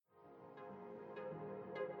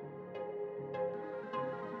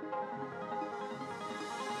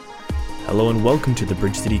Hello and welcome to the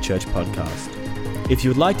Bridge City Church podcast. If you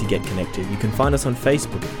would like to get connected, you can find us on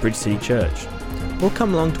Facebook at Bridge City Church, or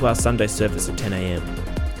come along to our Sunday service at 10 a.m.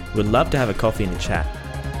 We'd love to have a coffee and a chat.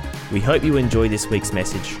 We hope you enjoy this week's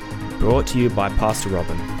message, brought to you by Pastor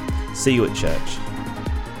Robin. See you at church.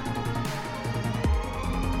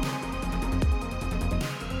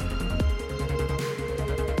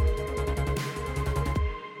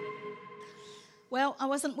 Well, I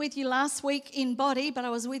wasn't with you last week in body, but I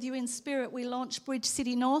was with you in spirit. We launched Bridge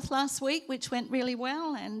City North last week, which went really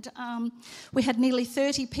well, and we had nearly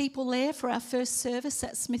 30 people there for our first service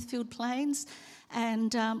at Smithfield Plains,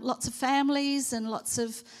 and lots of families and lots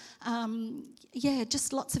of,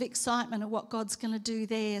 just lots of excitement of what God's going to do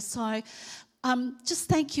there. So just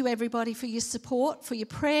thank you, everybody, for your support, for your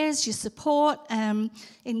prayers, your support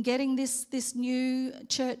in getting this new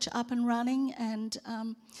church up and running, and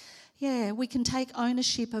we can take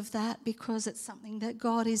ownership of that because it's something that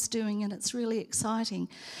God is doing and it's really exciting.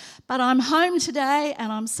 But I'm home today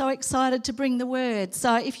and I'm so excited to bring the word.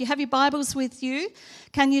 So if you have your Bibles with you,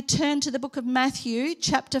 can you turn to the book of Matthew,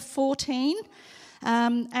 chapter 14?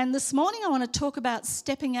 And this morning I want to talk about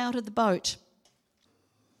stepping out of the boat.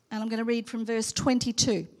 And I'm going to read from verse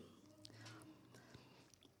 22.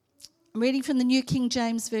 I'm reading from the New King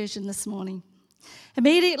James Version this morning.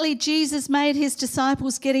 Immediately Jesus made his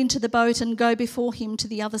disciples get into the boat and go before him to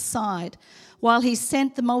the other side, while he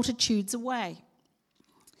sent the multitudes away.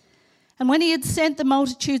 And when he had sent the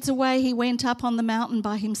multitudes away, he went up on the mountain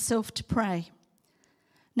by himself to pray.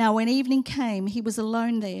 Now when evening came, he was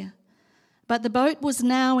alone there. But the boat was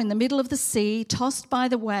now in the middle of the sea, tossed by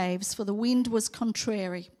the waves, for the wind was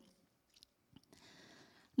contrary.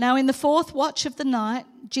 Now in the fourth watch of the night,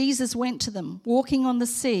 Jesus went to them, walking on the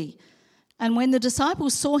sea. And when the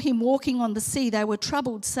disciples saw him walking on the sea, they were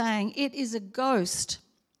troubled, saying, "It is a ghost."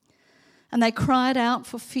 And they cried out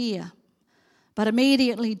for fear. But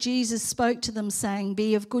immediately Jesus spoke to them, saying,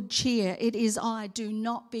 "Be of good cheer, it is I, do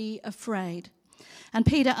not be afraid." And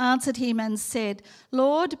Peter answered him and said,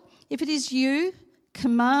 "Lord, if it is you,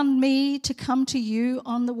 command me to come to you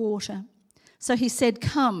on the water." So he said,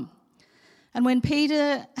 "Come." And when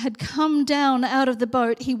Peter had come down out of the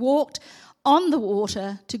boat, he walked on the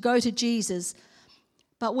water to go to Jesus.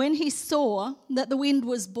 But when he saw that the wind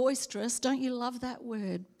was boisterous, don't you love that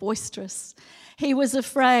word, boisterous? He was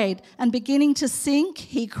afraid, and beginning to sink,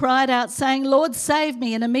 he cried out, saying, "Lord, save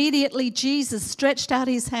me." And immediately Jesus stretched out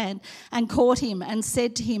his hand and caught him and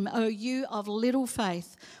said to him, "O you of little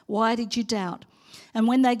faith, why did you doubt?" And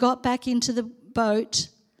when they got back into the boat,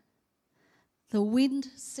 the wind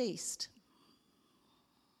ceased.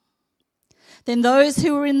 Then those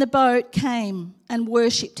who were in the boat came and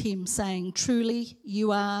worshipped him, saying, "Truly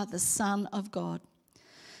you are the Son of God."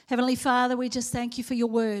 Heavenly Father, we just thank you for your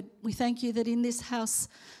word. We thank you that in this house,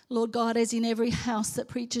 Lord God, as in every house that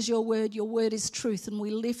preaches your word is truth. And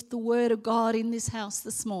we lift the word of God in this house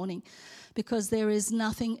this morning, because there is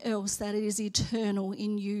nothing else that is eternal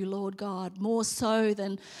in you, Lord God, more so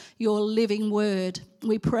than your living word.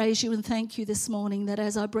 We praise you and thank you this morning that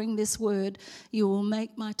as I bring this word, you will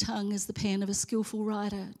make my tongue as the pen of a skillful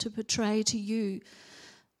writer to portray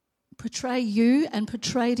you and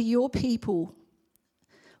portray to your people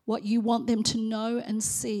what you want them to know and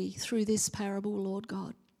see through this parable, Lord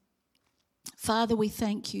God. Father, we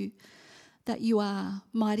thank you that you are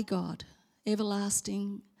mighty God,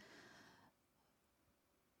 everlasting,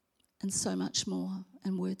 and so much more,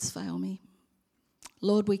 and words fail me.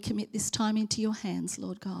 Lord, we commit this time into your hands,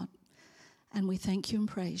 Lord God, and we thank you and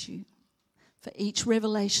praise you for each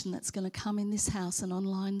revelation that's going to come in this house and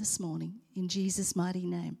online this morning, in Jesus' mighty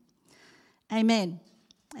name. Amen.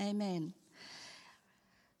 Amen.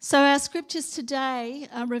 So our scriptures today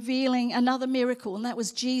are revealing another miracle, and that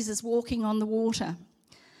was Jesus walking on the water.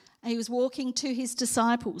 He was walking to his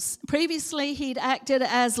disciples. Previously, he'd acted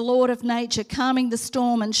as Lord of nature, calming the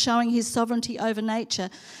storm and showing his sovereignty over nature,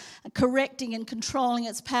 correcting and controlling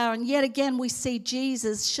its power. And yet again, we see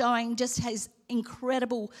Jesus showing just his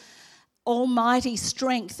incredible almighty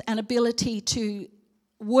strength and ability to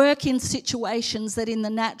work in situations that in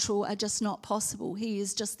the natural are just not possible. He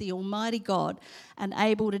is just the almighty God and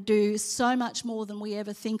able to do so much more than we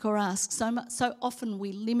ever think or ask. So often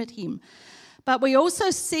we limit him. But we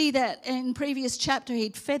also see that in previous chapter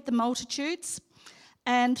he'd fed the multitudes,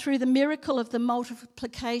 and through the miracle of the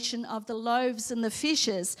multiplication of the loaves and the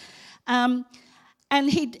fishes, and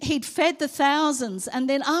he'd fed the thousands. And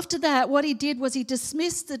then after that, what he did was he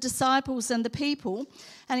dismissed the disciples and the people,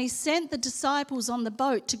 and he sent the disciples on the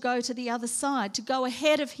boat to go to the other side, to go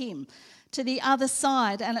ahead of him, to the other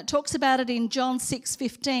side, and it talks about it in John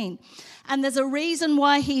 6:15. And there's a reason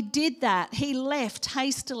why he did that. He left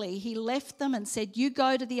hastily. He left them and said, you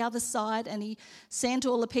go to the other side, and he sent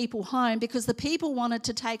all the people home because the people wanted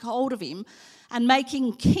to take hold of him and make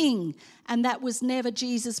him king, and that was never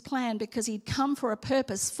Jesus' plan because he'd come for a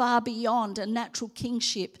purpose far beyond a natural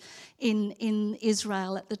kingship in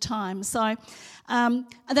Israel at the time. So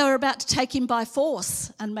they were about to take him by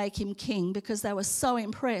force and make him king because they were so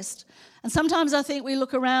impressed. And sometimes I think we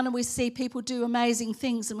look around and we see people do amazing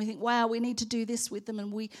things and we think, wow, we need to do this with them,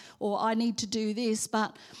 or I need to do this.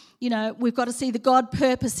 But, you know, we've got to see the God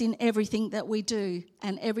purpose in everything that we do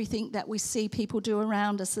and everything that we see people do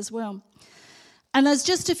around us as well. And there's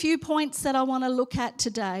just a few points that I want to look at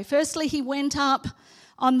today. Firstly, he went up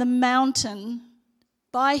on the mountain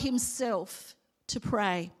by himself to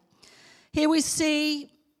pray. Here we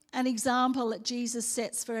see an example that Jesus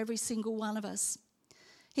sets for every single one of us.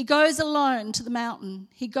 He goes alone to the mountain.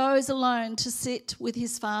 He goes alone to sit with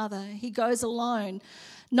his Father. He goes alone,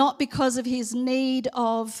 not because of his need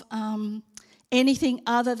of anything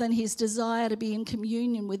other than his desire to be in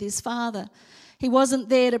communion with his Father. He wasn't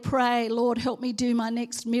there to pray, Lord, help me do my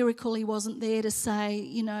next miracle. He wasn't there to say,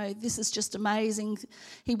 you know, this is just amazing.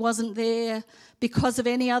 He wasn't there because of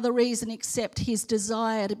any other reason except his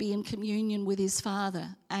desire to be in communion with his Father.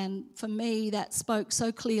 And for me, that spoke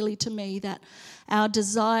so clearly to me that our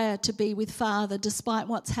desire to be with Father, despite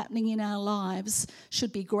what's happening in our lives,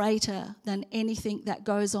 should be greater than anything that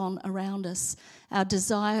goes on around us. Our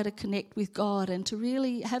desire to connect with God and to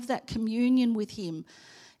really have that communion with him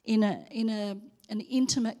in an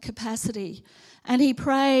intimate capacity. And he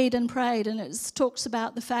prayed and prayed, and it talks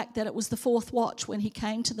about the fact that it was the fourth watch when he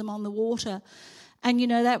came to them on the water. And, you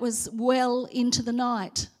know, that was well into the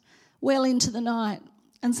night.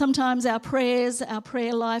 And sometimes our prayers, our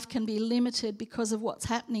prayer life can be limited because of what's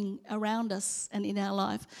happening around us and in our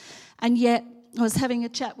life. And yet, I was having a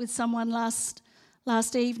chat with someone last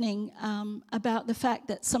evening about the fact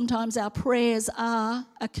that sometimes our prayers are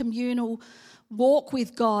a communal walk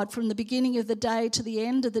with God from the beginning of the day to the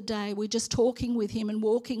end of the day. We're just talking with him and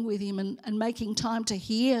walking with him and making time to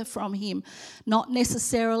hear from him, not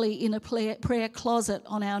necessarily in a prayer closet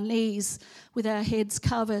on our knees with our heads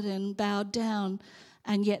covered and bowed down.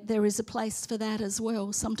 And yet there is a place for that as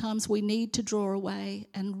well. Sometimes we need to draw away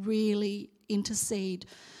and really intercede.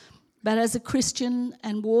 But as a Christian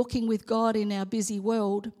and walking with God in our busy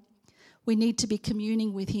world, we need to be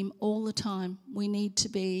communing with him all the time. We need to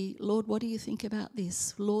be, Lord, what do you think about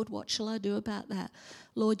this? Lord, what shall I do about that?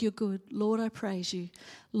 Lord, you're good. Lord, I praise you.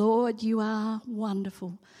 Lord, you are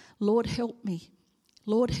wonderful. Lord, help me.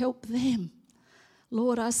 Lord, help them.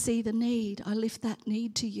 Lord, I see the need. I lift that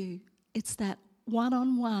need to you. It's that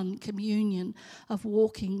one-on-one communion of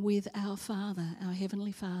walking with our Father, our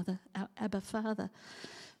Heavenly Father, our Abba Father.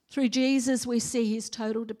 Through Jesus, we see his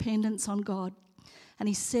total dependence on God. And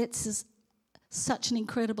he sets us such an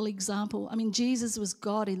incredible example. I mean, Jesus was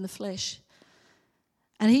God in the flesh.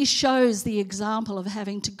 And he shows the example of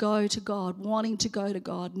having to go to God, wanting to go to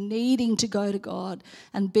God, needing to go to God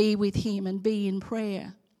and be with him and be in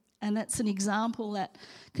prayer. And that's an example that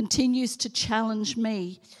continues to challenge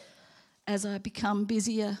me as I become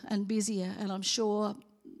busier and busier. And I'm sure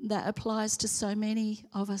that applies to so many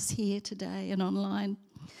of us here today and online.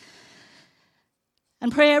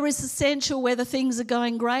 And prayer is essential whether things are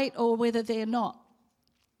going great or whether they're not.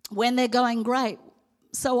 When they're going great,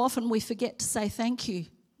 so often we forget to say thank you.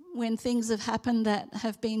 When things have happened that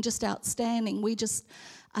have been just outstanding, we just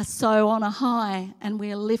are so on a high and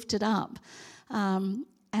we're lifted up. And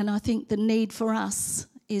I think the need for us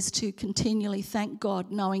is to continually thank God,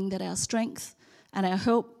 knowing that our strength and our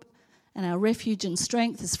help and our refuge and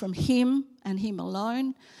strength is from him and him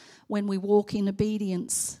alone when we walk in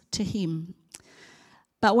obedience to him.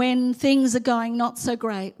 But when things are going not so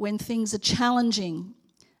great, when things are challenging,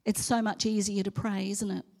 it's so much easier to pray,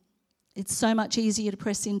 isn't it? It's so much easier to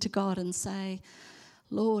press into God and say,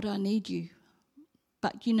 Lord, I need you.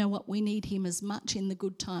 But you know what? We need him as much in the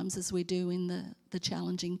good times as we do in the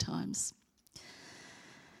challenging times.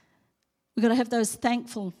 We've got to have those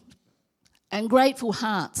thankful and grateful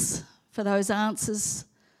hearts for those answers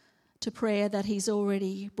to prayer that he's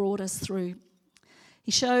already brought us through.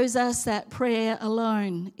 He shows us that prayer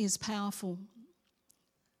alone is powerful,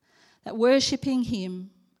 that worshipping him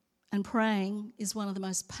and praying is one of the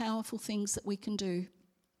most powerful things that we can do.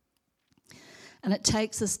 And it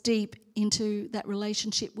takes us deep into that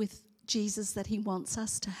relationship with Jesus that he wants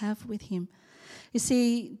us to have with him. You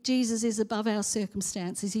see, Jesus is above our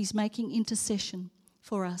circumstances. He's making intercession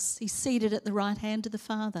for us. He's seated at the right hand of the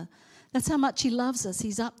Father. That's how much he loves us.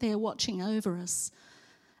 He's up there watching over us.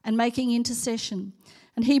 and making intercession.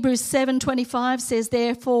 And Hebrews 7:25 says,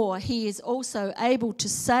 therefore, he is also able to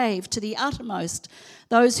save to the uttermost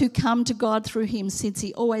those who come to God through him, since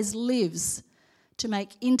he always lives to make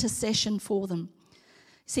intercession for them.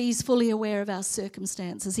 See, he's fully aware of our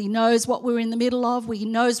circumstances. He knows what we're in the middle of. He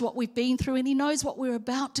knows what we've been through, and he knows what we're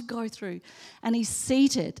about to go through. And he's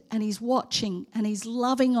seated, and he's watching, and he's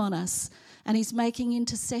loving on us, and he's making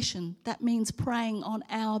intercession. That means praying on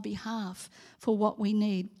our behalf for what we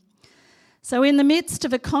need. So in the midst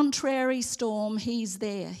of a contrary storm, he's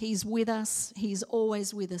there. He's with us. He's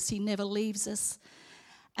always with us. He never leaves us,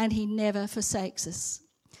 and he never forsakes us.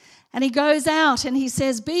 And he goes out and he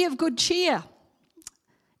says, be of good cheer.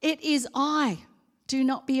 It is I. Do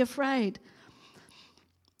not be afraid.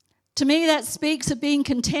 To me, that speaks of being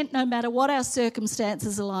content no matter what our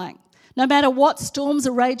circumstances are like. No matter what storms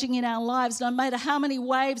are raging in our lives, no matter how many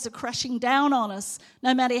waves are crashing down on us,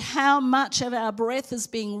 no matter how much of our breath is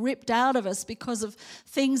being ripped out of us because of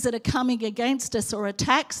things that are coming against us or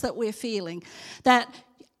attacks that we're feeling, that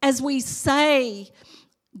as we say,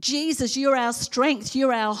 Jesus, you're our strength,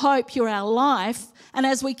 you're our hope, you're our life, and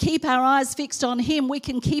as we keep our eyes fixed on him, we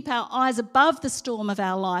can keep our eyes above the storm of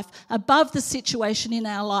our life, above the situation in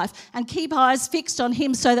our life, and keep our eyes fixed on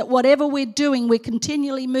him so that whatever we're doing, we're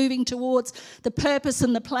continually moving towards the purpose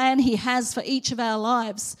and the plan he has for each of our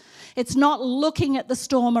lives. It's not looking at the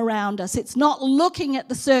storm around us. It's not looking at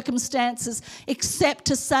the circumstances except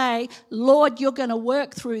to say, Lord, you're going to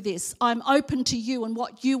work through this. I'm open to you and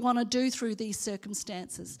what you want to do through these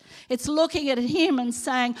circumstances. It's looking at him and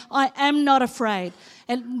saying, I am not afraid.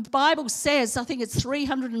 And the Bible says, I think it's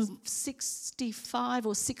 365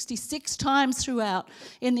 or 66 times throughout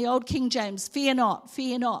in the Old King James, fear not,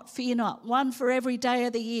 fear not, fear not. One for every day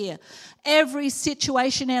of the year. Every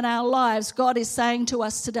situation in our lives, God is saying to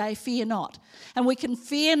us today, fear not. And we can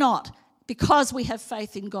fear not because we have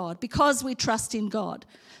faith in God, because we trust in God,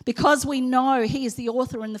 because we know he is the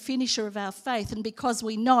author and the finisher of our faith, and because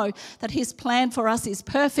we know that his plan for us is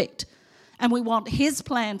perfect. And we want his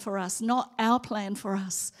plan for us, not our plan for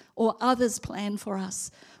us or others' plan for us.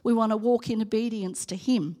 We want to walk in obedience to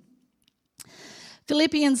him.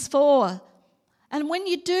 Philippians 4. And when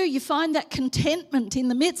you do, you find that contentment in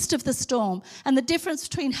the midst of the storm. And the difference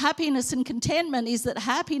between happiness and contentment is that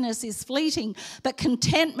happiness is fleeting, but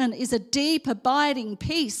contentment is a deep, abiding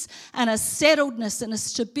peace and a settledness and a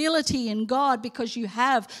stability in God, because you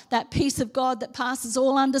have that peace of God that passes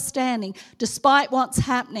all understanding. Despite what's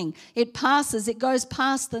happening, it goes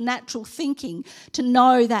past the natural thinking to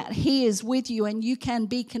know that he is with you, and you can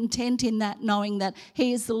be content in that, knowing that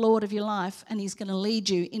he is the Lord of your life and he's going to lead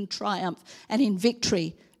you in triumph and in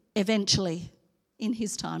victory eventually in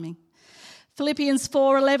his timing. Philippians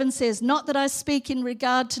 4:11 says, not that I speak in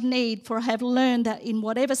regard to need, for I have learned that in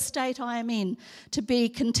whatever state I am in, to be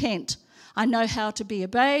content. I know how to be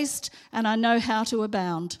abased, and I know how to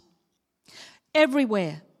abound.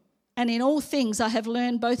 Everywhere and in all things I have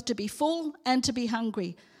learned both to be full and to be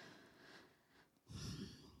hungry,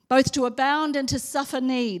 both to abound and to suffer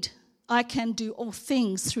need. I can do all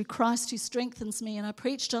things through Christ who strengthens me. And I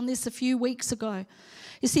preached on this a few weeks ago.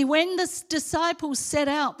 You see, when the disciples set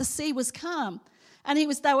out, the sea was calm. And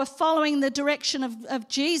they were following the direction of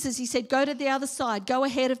Jesus. He said, go to the other side. Go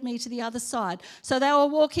ahead of me to the other side. So they were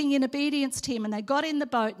walking in obedience to him, and they got in the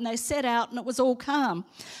boat and they set out, and it was all calm.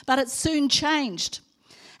 But it soon changed.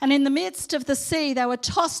 And in the midst of the sea, they were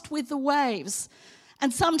tossed with the waves.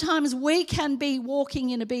 And sometimes we can be walking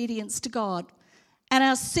in obedience to God. And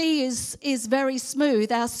our sea is very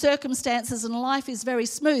smooth. Our circumstances in life is very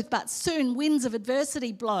smooth. But soon winds of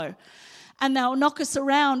adversity blow. And they'll knock us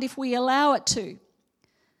around if we allow it to.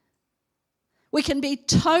 We can be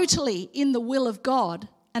totally in the will of God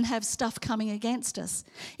and have stuff coming against us.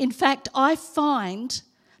 In fact, I find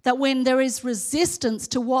that when there is resistance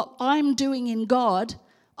to what I'm doing in God,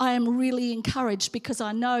 I am really encouraged, because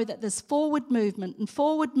I know that there's forward movement. And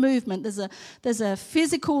forward movement, there's a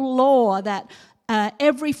physical law that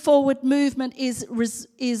every forward movement is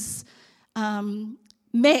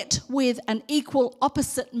met with an equal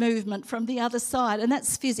opposite movement from the other side. And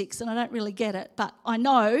that's physics, and I don't really get it. But I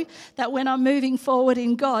know that when I'm moving forward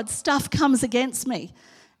in God, stuff comes against me.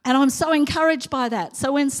 And I'm so encouraged by that.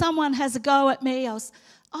 So when someone has a go at me,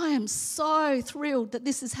 I am so thrilled that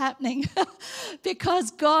this is happening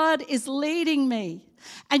because God is leading me.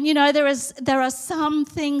 And, you know, there are some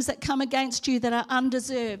things that come against you that are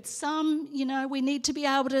undeserved. Some, you know, we need to be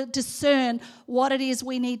able to discern what it is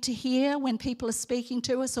we need to hear when people are speaking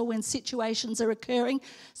to us or when situations are occurring,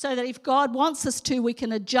 so that if God wants us to, we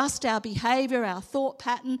can adjust our behaviour, our thought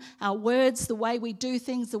pattern, our words, the way we do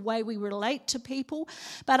things, the way we relate to people.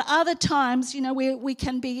 But other times, you know, we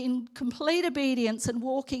can be in complete obedience and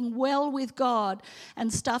walking well with God,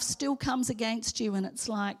 and stuff still comes against you, and it's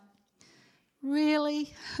like,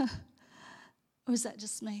 really? Or is that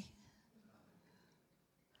just me?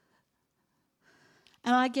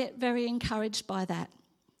 And I get very encouraged by that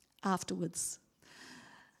afterwards,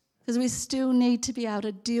 because we still need to be able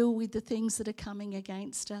to deal with the things that are coming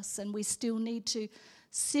against us, and we still need to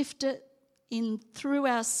sift it in through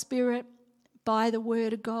our spirit by the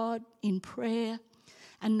word of God in prayer,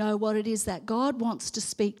 and know what it is that God wants to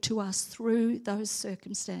speak to us through those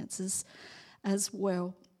circumstances as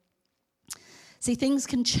well. See, things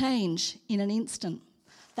can change in an instant.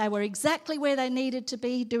 They were exactly where they needed to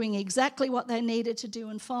be, doing exactly what they needed to do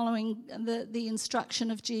and following the instruction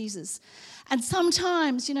of Jesus. And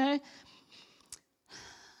sometimes, you know,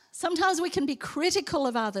 sometimes we can be critical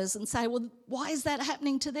of others and say, well, why is that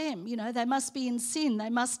happening to them? You know, they must be in sin. They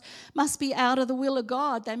must be out of the will of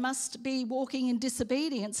God. They must be walking in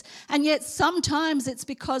disobedience. And yet sometimes it's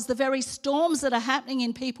because the very storms that are happening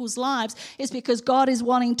in people's lives is because God is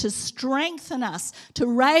wanting to strengthen us, to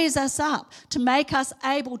raise us up, to make us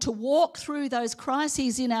able to walk through those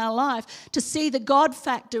crises in our life, to see the God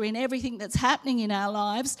factor in everything that's happening in our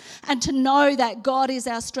lives, and to know that God is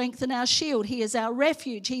our strength and our shield. He is our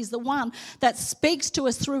refuge. He's the one that speaks to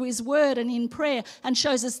us through his word and in prayer and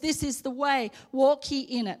shows us this is the way, walk ye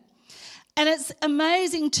in it. And it's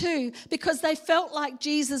amazing too, because they felt like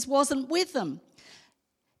Jesus wasn't with them.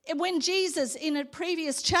 When Jesus, in a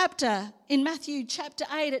previous chapter, in Matthew chapter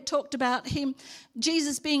 8, it talked about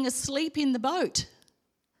Jesus being asleep in the boat,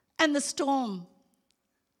 and the storm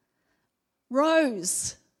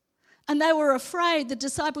rose. And they were afraid, the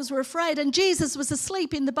disciples were afraid, and Jesus was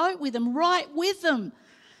asleep in the boat with them, right with them.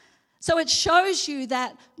 So it shows you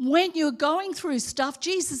that when you're going through stuff,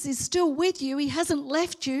 Jesus is still with you. He hasn't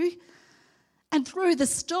left you. And through the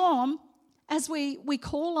storm, as we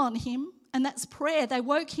call on him, and that's prayer, they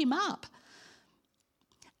woke him up.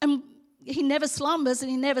 And he never slumbers and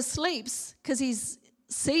he never sleeps, because he's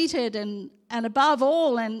seated and above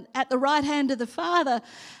all and at the right hand of the Father.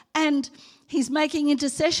 And he's making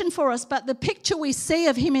intercession for us. But the picture we see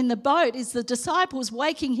of him in the boat is the disciples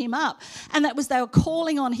waking him up. And they were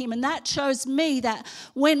calling on him. And that shows me that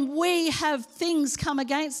when we have things come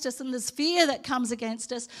against us and there's fear that comes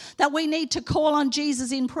against us, that we need to call on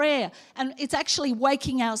Jesus in prayer. And it's actually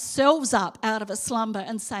waking ourselves up out of a slumber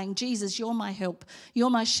and saying, Jesus, you're my help. You're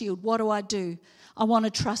my shield. What do? I want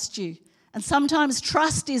to trust you. And sometimes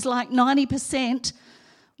trust is like 90%.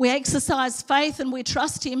 We exercise faith and we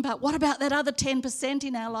trust him, but what about that other 10%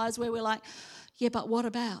 in our lives where we're like, yeah, but what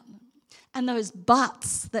about? And those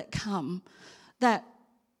buts that come, that,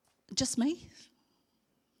 just me?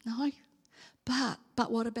 No.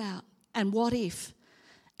 But what about? And what if?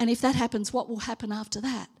 And if that happens, what will happen after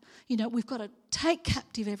that? You know, we've got to take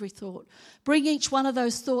captive every thought, bring each one of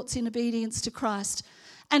those thoughts in obedience to Christ,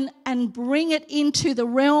 and bring it into the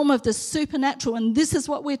realm of the supernatural. And this is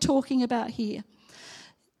what we're talking about here.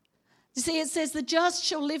 You see, it says the just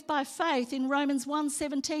shall live by faith in Romans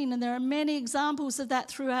 1:17, and there are many examples of that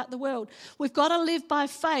throughout the world. We've got to live by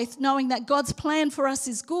faith, knowing that God's plan for us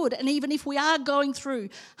is good, and even if we are going through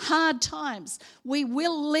hard times, we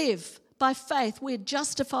will live by faith. We're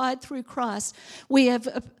justified through Christ. We have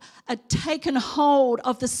taken hold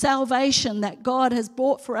of the salvation that God has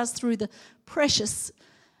bought for us through the precious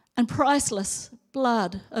and priceless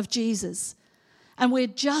blood of Jesus. And we're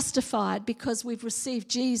justified because we've received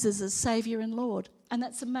Jesus as Saviour and Lord. And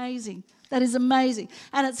that's amazing. That is amazing.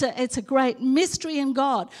 And it's a great mystery in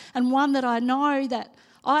God, and one that I know that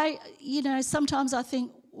sometimes I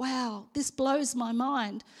think, wow, this blows my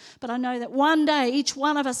mind. But I know that one day each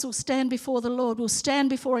one of us will stand before the Lord, will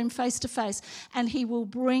stand before him face to face, and he will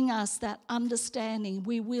bring us that understanding.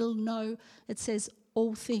 We will know, it says,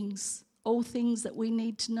 all things that we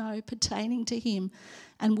need to know pertaining to him,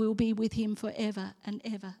 and we'll be with him forever and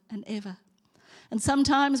ever and ever. And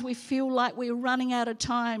sometimes we feel like we're running out of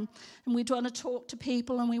time, and we want to talk to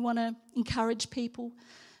people and we want to encourage people.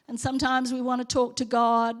 And sometimes we want to talk to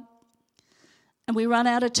God, and we run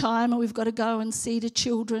out of time and we've got to go and see the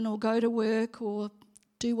children or go to work or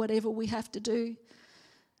do whatever we have to do.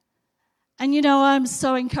 And I'm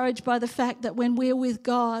so encouraged by the fact that when we're with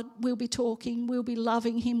God, we'll be talking, we'll be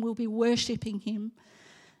loving him, we'll be worshipping him.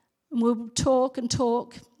 And we'll talk and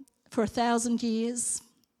talk for 1,000 years.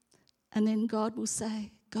 And then God will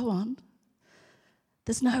say, go on.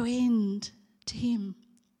 There's no end to him.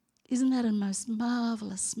 Isn't that a most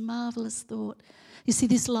marvellous, marvellous thought? You see,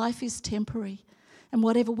 this life is temporary. And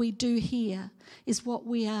whatever we do here is what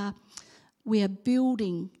we are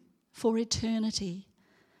building for eternity.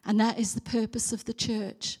 And that is the purpose of the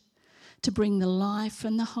church, to bring the life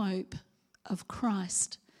and the hope of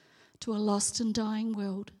Christ to a lost and dying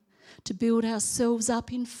world, to build ourselves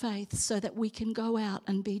up in faith so that we can go out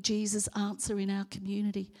and be Jesus' answer in our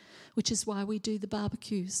community, which is why we do the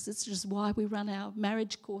barbecues. It's just why we run our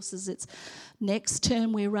marriage courses. It's next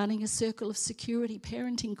term we're running a Circle of Security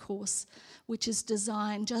parenting course, which is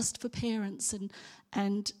designed just for parents.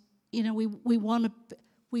 And we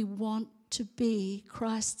want to be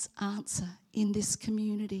Christ's answer in this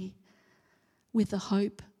community with the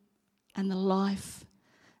hope and the life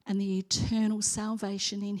and the eternal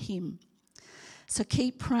salvation in him. So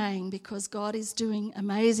keep praying, because God is doing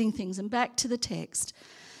amazing things. And back to the text.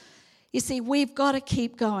 You see, we've got to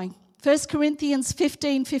keep going. 1 Corinthians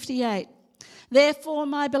 15:58. Therefore,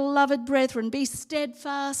 my beloved brethren, be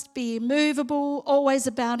steadfast, be immovable, always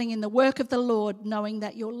abounding in the work of the Lord, knowing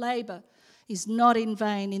that your labour is not in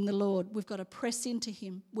vain in the Lord. We've got to press into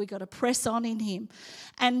him. We've got to press on in him.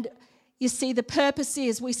 And you see, the purpose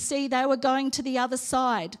is, we see they were going to the other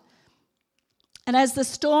side. And as the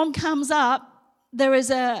storm comes up, there is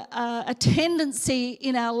a tendency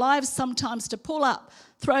in our lives sometimes to pull up,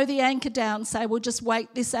 throw the anchor down, say, we'll just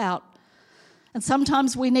wait this out. And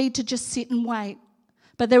sometimes we need to just sit and wait.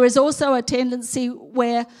 But there is also a tendency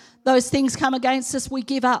where those things come against us, we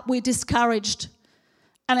give up, we're discouraged.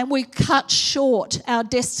 And we cut short our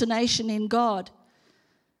destination in God.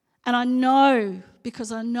 And I know,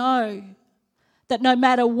 because I know that no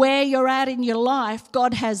matter where you're at in your life,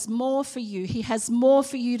 God has more for you. He has more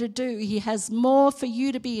for you to do. He has more for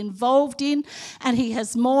you to be involved in. And he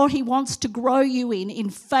has more he wants to grow you in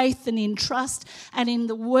faith and in trust and in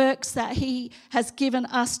the works that he has given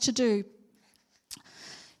us to do.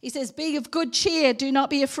 He says, be of good cheer, do not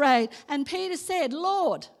be afraid. And Peter said,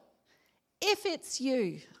 Lord, if it's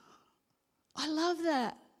you. I love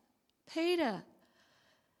that. Peter,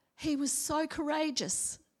 he was so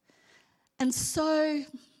courageous and so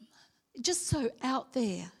out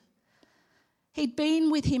there. He'd been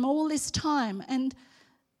with him all this time, and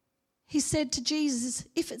he said to Jesus,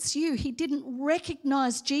 if it's you. He didn't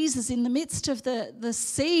recognize Jesus in the midst of the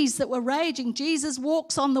seas that were raging. Jesus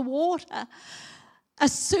walks on the water, a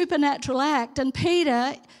supernatural act. And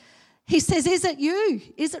Peter, he says, is it you?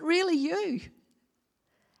 Is it really you?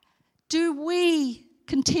 Do we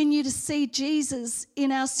continue to see Jesus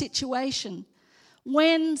in our situation?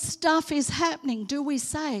 When stuff is happening, do we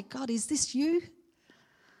say, God, is this you?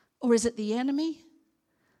 Or is it the enemy?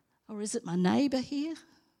 Or is it my neighbour here?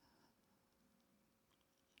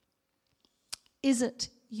 Is it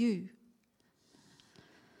you?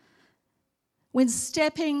 When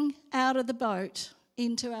stepping out of the boat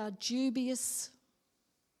into our dubious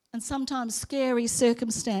and sometimes scary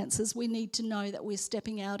circumstances, we need to know that we're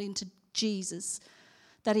stepping out into Jesus,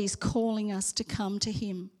 that he's calling us to come to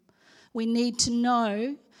him. We need to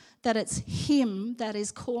know that it's him that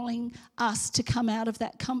is calling us to come out of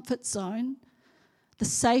that comfort zone, the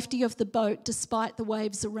safety of the boat despite the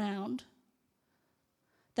waves around.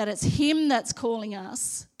 That it's him that's calling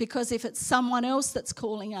us, because if it's someone else that's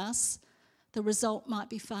calling us, the result might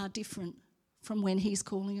be far different from when he's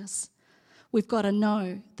calling us. We've got to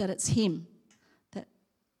know that it's him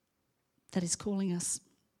that is calling us.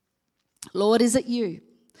 Lord, is it you?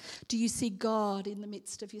 Do you see God in the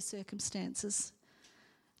midst of your circumstances?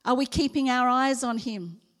 Are we keeping our eyes on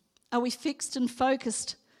him? Are we fixed and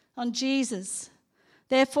focused on Jesus?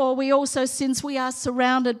 Therefore, we also, since we are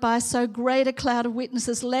surrounded by so great a cloud of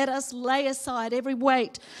witnesses, let us lay aside every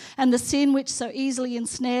weight and the sin which so easily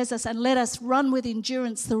ensnares us, and let us run with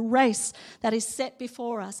endurance the race that is set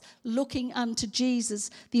before us, looking unto Jesus,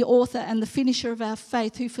 the author and the finisher of our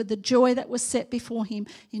faith, who for the joy that was set before him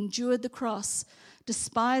endured the cross,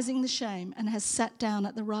 despising the shame, and has sat down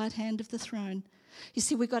at the right hand of the throne. You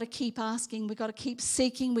see, we've got to keep asking, we've got to keep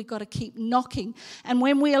seeking, we've got to keep knocking. And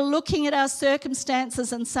when we are looking at our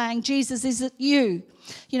circumstances and saying, Jesus, is it you?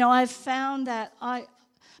 You know, I've found that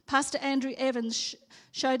Pastor Andrew Evans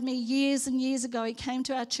showed me years and years ago. He came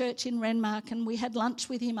to our church in Renmark and we had lunch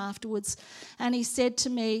with him afterwards. And he said to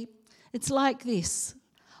me, it's like this.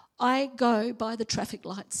 I go by the traffic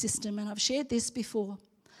light system, and I've shared this before.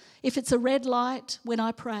 If it's a red light, when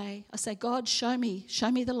I pray, I say, God, show me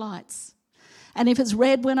the lights. And if it's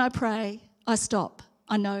red when I pray, I stop.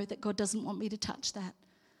 I know that God doesn't want me to touch that.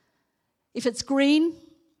 If it's green,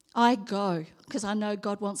 I go because I know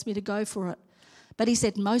God wants me to go for it. But he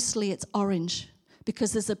said mostly it's orange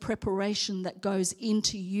because there's a preparation that goes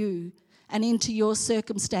into you and into your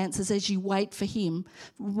circumstances as you wait for him,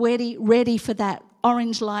 ready for that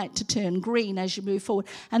orange light to turn green as you move forward.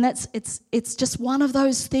 And it's just one of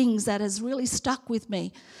those things that has really stuck with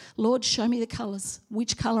me. Lord, show me the colours.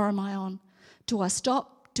 Which colour am I on? Do I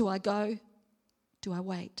stop? Do I go? Do I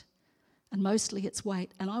wait? And mostly it's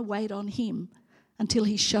wait. And I wait on him until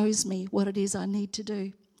he shows me what it is I need to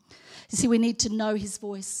do. You see, we need to know his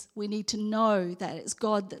voice. We need to know that it's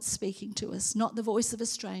God that's speaking to us, not the voice of a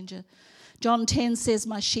stranger. John 10 says,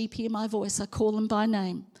 my sheep hear my voice. I call them by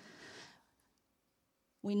name.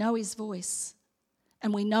 We know his voice.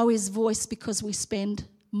 And we know his voice because we spend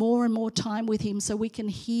more and more time with him so we can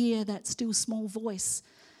hear that still small voice,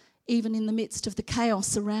 even in the midst of the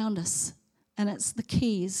chaos around us. And it's the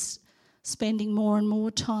key is spending more and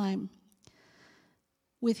more time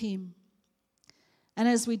with him. And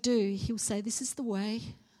as we do, he'll say, this is the way,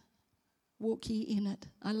 walk ye in it.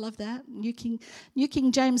 I love that. New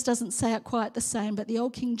King James doesn't say it quite the same, but the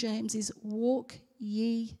old King James is walk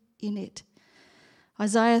ye in it.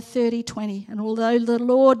 Isaiah 30:20. And although the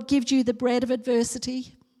Lord gives you the bread of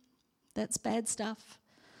adversity, that's bad stuff,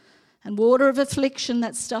 and water of affliction,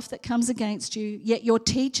 that's stuff that comes against you, yet your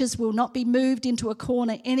teachers will not be moved into a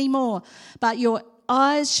corner anymore, but your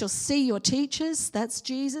eyes shall see your teachers, that's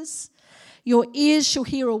Jesus. Your ears shall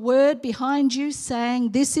hear a word behind you saying,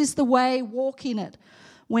 this is the way, walk in it,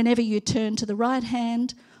 whenever you turn to the right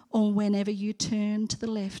hand or whenever you turn to the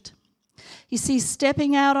left. You see,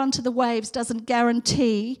 stepping out onto the waves doesn't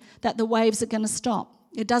guarantee that the waves are going to stop.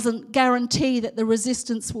 It doesn't guarantee that the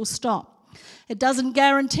resistance will stop. It doesn't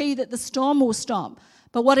guarantee that the storm will stop.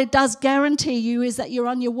 But what it does guarantee you is that you're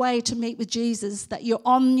on your way to meet with Jesus, that you're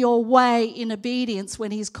on your way in obedience when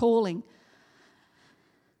he's calling.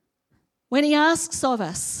 When he asks of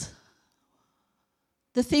us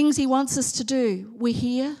the things he wants us to do, we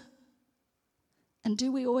hear. And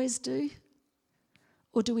do we always do?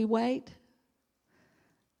 Or do we wait?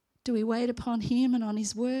 Do we wait upon him and on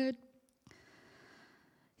his word?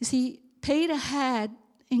 You see, Peter had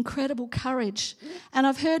incredible courage. And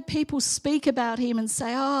I've heard people speak about him and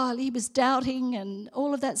say, oh, he was doubting and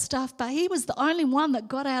all of that stuff. But he was the only one that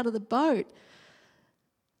got out of the boat.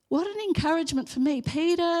 What an encouragement for me.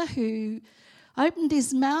 Peter, who opened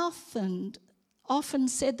his mouth and often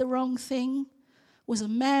said the wrong thing, was a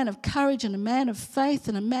man of courage and a man of faith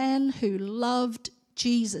and a man who loved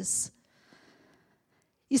Jesus.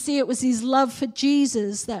 You see, it was his love for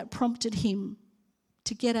Jesus that prompted him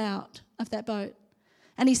to get out of that boat.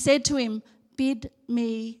 And he said to him, bid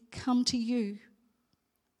me come to you.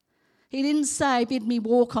 He didn't say, bid me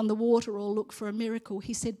walk on the water or look for a miracle.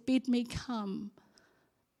 He said, bid me come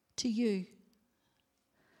to you.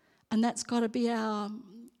 And that's got to be our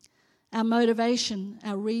motivation,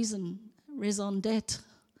 our reason, raison d'etre,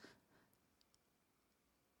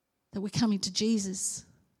 that we're coming to Jesus.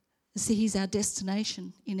 You see, he's our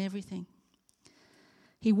destination in everything.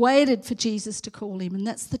 He waited for Jesus to call him, and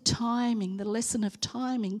that's the timing, the lesson of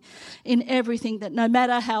timing in everything, that no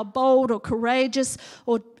matter how bold or courageous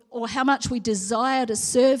or how much we desire to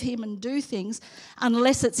serve him and do things,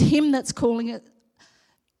 unless it's him that's calling it,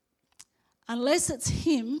 unless it's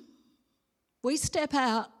him, we step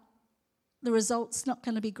out, the result's not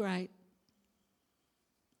going to be great.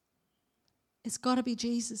 It's got to be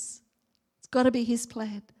Jesus. It's got to be his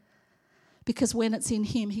plan. Because when it's in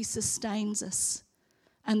him, he sustains us.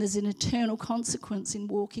 And there's an eternal consequence in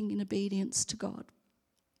walking in obedience to God.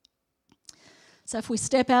 So if we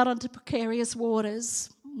step out onto precarious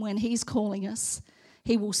waters when he's calling us,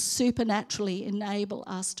 he will supernaturally enable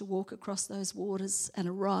us to walk across those waters and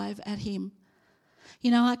arrive at him.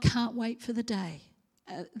 You know, I can't wait for the day.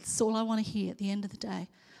 That's all I want to hear at the end of the day.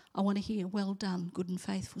 I want to hear, well done, good and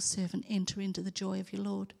faithful servant, enter into the joy of your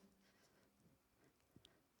Lord.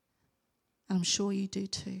 And I'm sure you do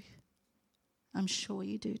too. I'm sure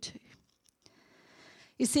you do too.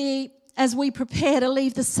 You see, as we prepare to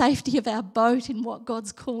leave the safety of our boat in what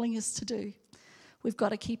God's calling us to do, we've got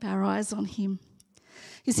to keep our eyes on him.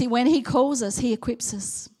 You see, when he calls us, he equips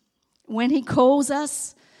us. When he calls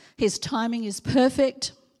us, his timing is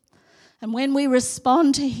perfect. And when we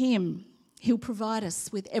respond to him, he'll provide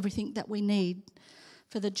us with everything that we need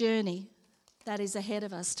for the journey that is ahead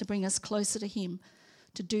of us to bring us closer to him,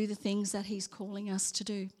 to do the things that he's calling us to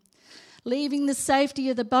do. Leaving the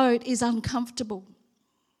safety of the boat is uncomfortable.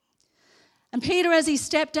 And Peter, as he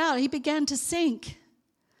stepped out, he began to sink.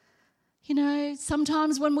 You know,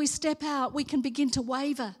 sometimes when we step out, we can begin to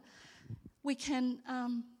waver. We can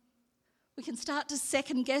start to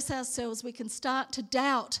second guess ourselves. We can start to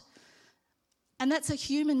doubt. And that's a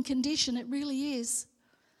human condition. It really is.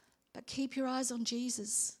 But keep your eyes on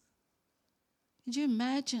Jesus. Could you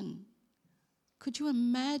imagine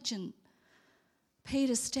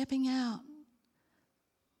Peter stepping out,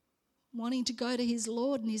 wanting to go to his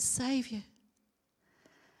Lord and his Saviour,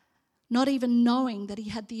 not even knowing that he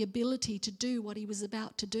had the ability to do what he was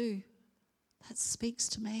about to do? That speaks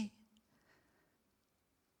to me.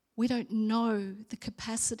 We don't know the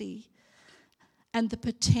capacity and the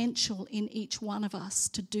potential in each one of us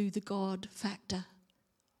to do the God factor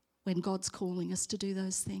when God's calling us to do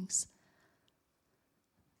those things.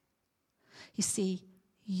 You see,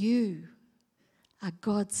 you are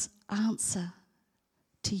God's answer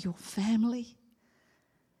to your family,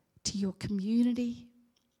 to your community,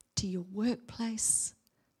 to your workplace,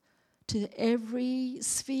 to every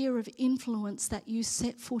sphere of influence that you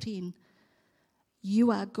set foot in.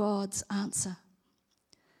 You are God's answer.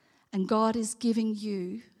 And God is giving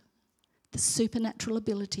you the supernatural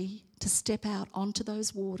ability to step out onto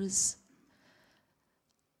those waters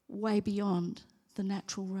way beyond the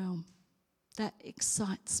natural realm. That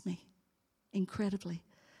excites me incredibly.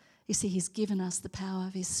 You see, he's given us the power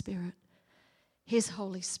of his Spirit, his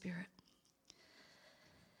Holy Spirit.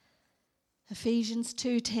 Ephesians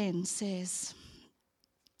 2:10 says,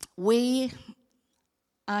 we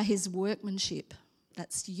are his workmanship,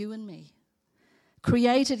 that's you and me,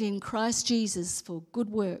 created in Christ Jesus for good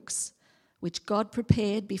works, which God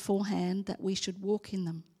prepared beforehand that we should walk in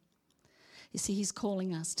them. You see, he's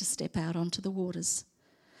calling us to step out onto the waters.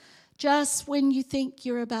 Just when you think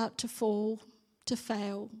you're about to fall, to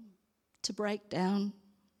fail, to break down,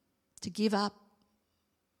 to give up,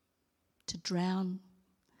 to drown,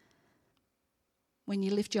 when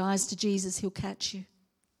you lift your eyes to Jesus, he'll catch you.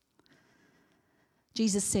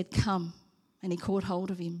 Jesus said, come, and he caught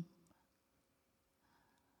hold of him.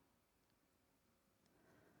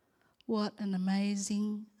 What an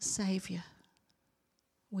amazing Saviour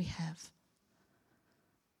we have.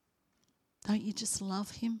 Don't you just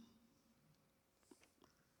love him?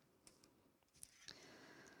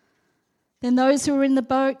 Then those who were in the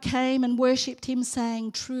boat came and worshipped him,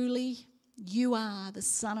 saying, truly, you are the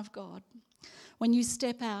Son of God. When you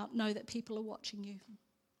step out, know that people are watching you.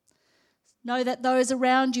 Know that those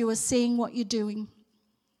around you are seeing what you're doing.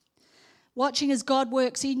 Watching as God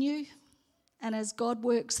works in you and as God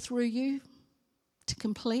works through you to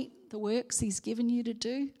complete the works he's given you to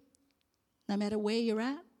do, no matter where you're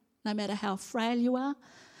at, no matter how frail you are,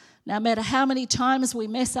 no matter how many times we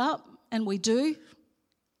mess up, and we do.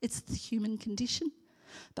 It's the human condition.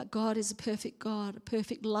 But God is a perfect God, a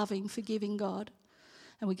perfect, loving, forgiving God.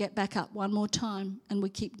 And we get back up one more time and we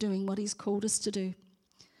keep doing what he's called us to do.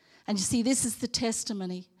 And you see, this is the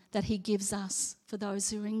testimony that he gives us for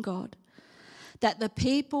those who are in God. That the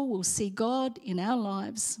people will see God in our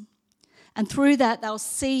lives. And through that, they'll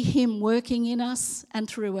see him working in us and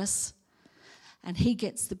through us. And he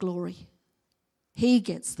gets the glory. He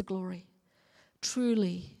gets the glory.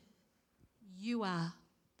 Truly, you are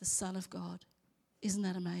the Son of God. Isn't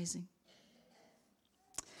that amazing?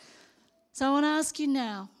 So I want to ask you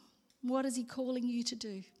now, what is he calling you to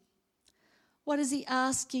do? What is he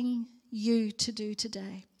asking you to do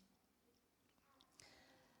today?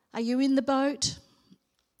 Are you in the boat?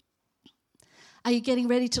 Are you getting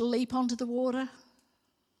ready to leap onto the water?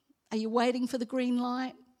 Are you waiting for the green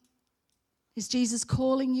light? Is Jesus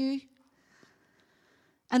calling you?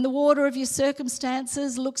 And the water of your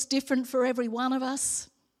circumstances looks different for every one of us.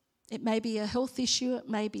 It may be a health issue, it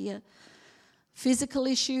may be a physical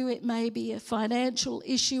issue, it may be a financial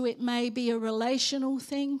issue, it may be a relational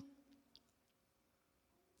thing.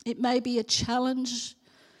 It may be a challenge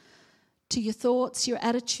to your thoughts, your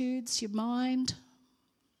attitudes, your mind.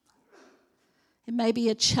 It may be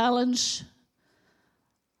a challenge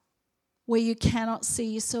where you cannot see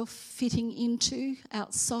yourself fitting into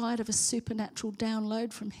outside of a supernatural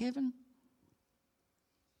download from heaven.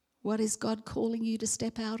 What is God calling you to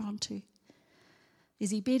step out onto?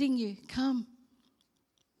 Is he bidding you, come?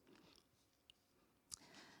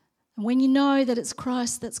 And when you know that it's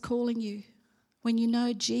Christ that's calling you, when you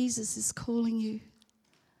know Jesus is calling you,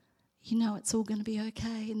 you know it's all going to be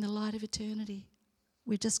okay in the light of eternity.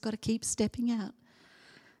 We've just got to keep stepping out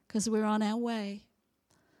because we're on our way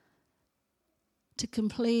to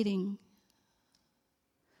completing,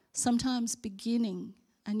 sometimes beginning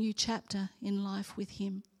a new chapter in life with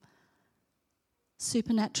him.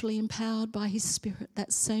 Supernaturally empowered by his Spirit.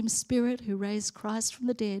 That same Spirit who raised Christ from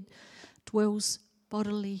the dead dwells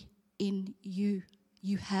bodily in you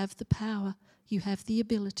You have the power, you have the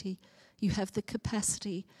ability, you have the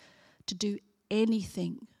capacity to do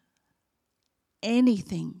anything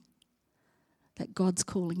that God's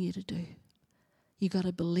calling you to do. You got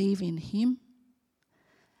to believe in Him,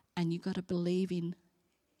 and you got to believe in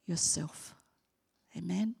yourself.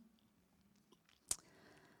 Amen.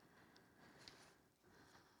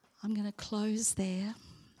 I'm going to close there,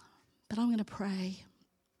 but I'm going to pray,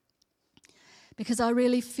 because I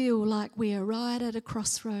really feel like we are right at a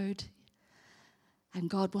crossroad, and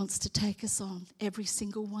God wants to take us on, every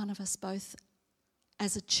single one of us, both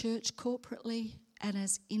as a church corporately and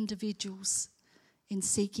as individuals, in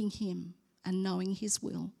seeking Him and knowing His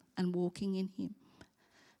will and walking in Him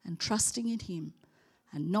and trusting in Him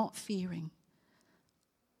and not fearing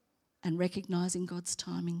and recognising God's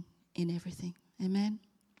timing in everything. Amen.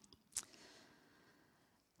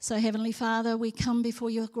 So, Heavenly Father, we come before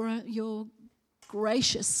your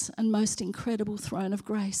gracious and most incredible throne of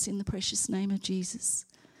grace in the precious name of Jesus.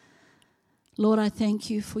 Lord, I thank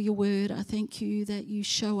you for your word. I thank you that you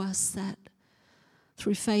show us that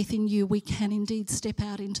through faith in you we can indeed step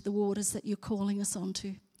out into the waters that you're calling us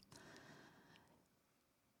onto.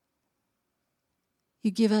 You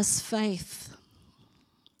give us faith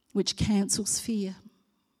which cancels fear.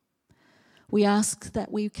 We ask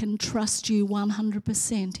that we can trust you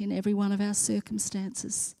 100% in every one of our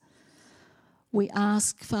circumstances. We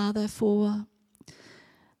ask, Father, for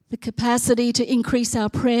the capacity to increase our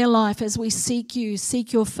prayer life as we seek you,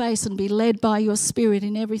 seek your face, and be led by your Spirit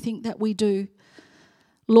in everything that we do.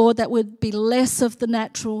 Lord, that would be less of the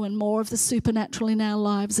natural and more of the supernatural in our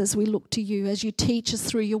lives as we look to you, as you teach us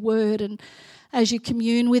through your word, and as you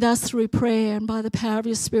commune with us through prayer and by the power of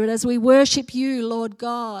your Spirit. As we worship you, Lord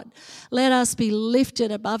God, let us be lifted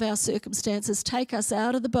above our circumstances. Take us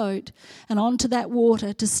out of the boat and onto that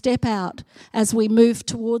water to step out as we move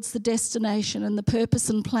towards the destination and the purpose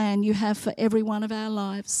and plan you have for every one of our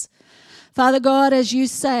lives. Father God, as you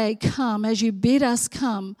say, come, as you bid us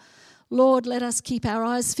come, Lord, let us keep our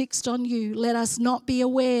eyes fixed on you. Let us not be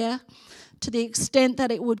aware to the extent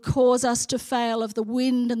that it would cause us to fail of the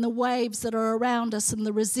wind and the waves that are around us and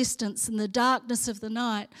the resistance and the darkness of the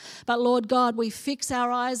night. But Lord God, we fix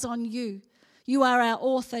our eyes on you. You are our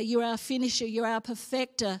author, you're our finisher, you're our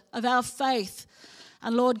perfecter of our faith.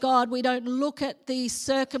 And Lord God, we don't look at the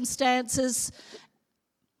circumstances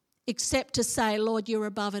except to say, Lord, you're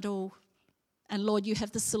above it all. And Lord, you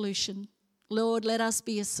have the solution. Lord, let us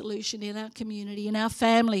be a solution in our community, in our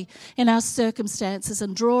family, in our circumstances,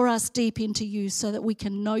 and draw us deep into you so that we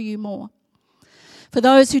can know you more. For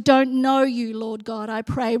those who don't know you, Lord God, I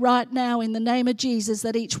pray right now in the name of Jesus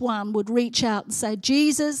that each one would reach out and say,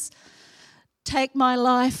 Jesus, take my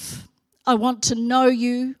life. I want to know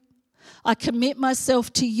you. I commit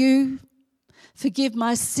myself to you. Forgive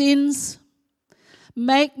my sins.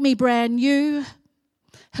 Make me brand new.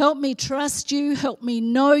 Help me trust you, help me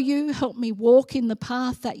know you, help me walk in the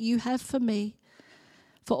path that you have for me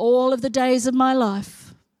for all of the days of my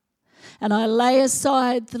life. And I lay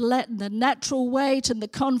aside the natural weight and the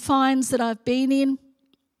confines that I've been in,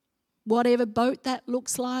 whatever boat that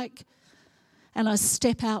looks like, and I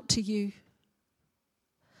step out to you.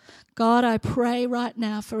 God, I pray right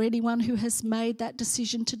now for anyone who has made that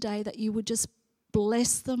decision today that you would just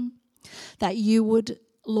bless them, that you would,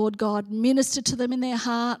 Lord God, minister to them in their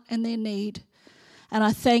heart and their need. And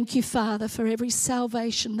I thank you, Father, for every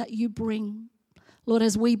salvation that you bring. Lord,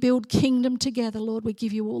 as we build kingdom together, Lord, we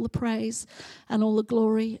give you all the praise and all the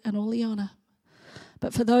glory and all the honour.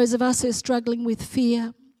 But for those of us who are struggling with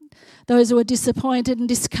fear, those who are disappointed and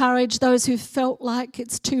discouraged, those who felt like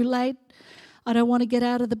it's too late, I don't want to get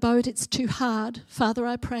out of the boat, it's too hard. Father,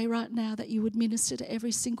 I pray right now that you would minister to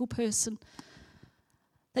every single person,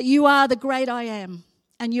 that you are the great I am.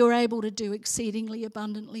 And you're able to do exceedingly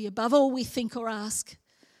abundantly above all we think or ask,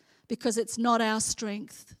 because it's not our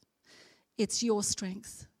strength, it's your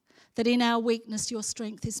strength. That in our weakness, your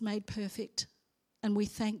strength is made perfect. And we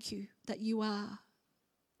thank you that you are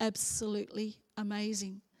absolutely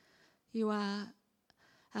amazing. You are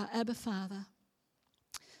our Abba Father.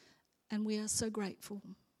 And we are so grateful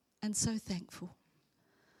and so thankful.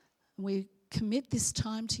 We commit this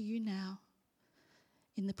time to you now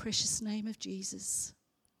in the precious name of Jesus.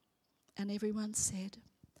 And everyone said,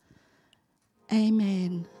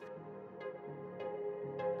 Amen.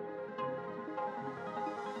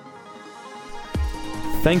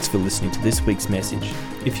 Thanks for listening to this week's message.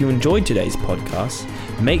 If you enjoyed today's podcast,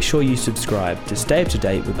 make sure you subscribe to stay up to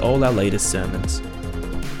date with all our latest sermons.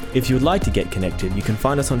 If you would like to get connected, you can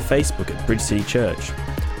find us on Facebook at Bridge City Church,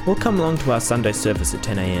 or come along to our Sunday service at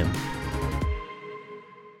 10 a.m.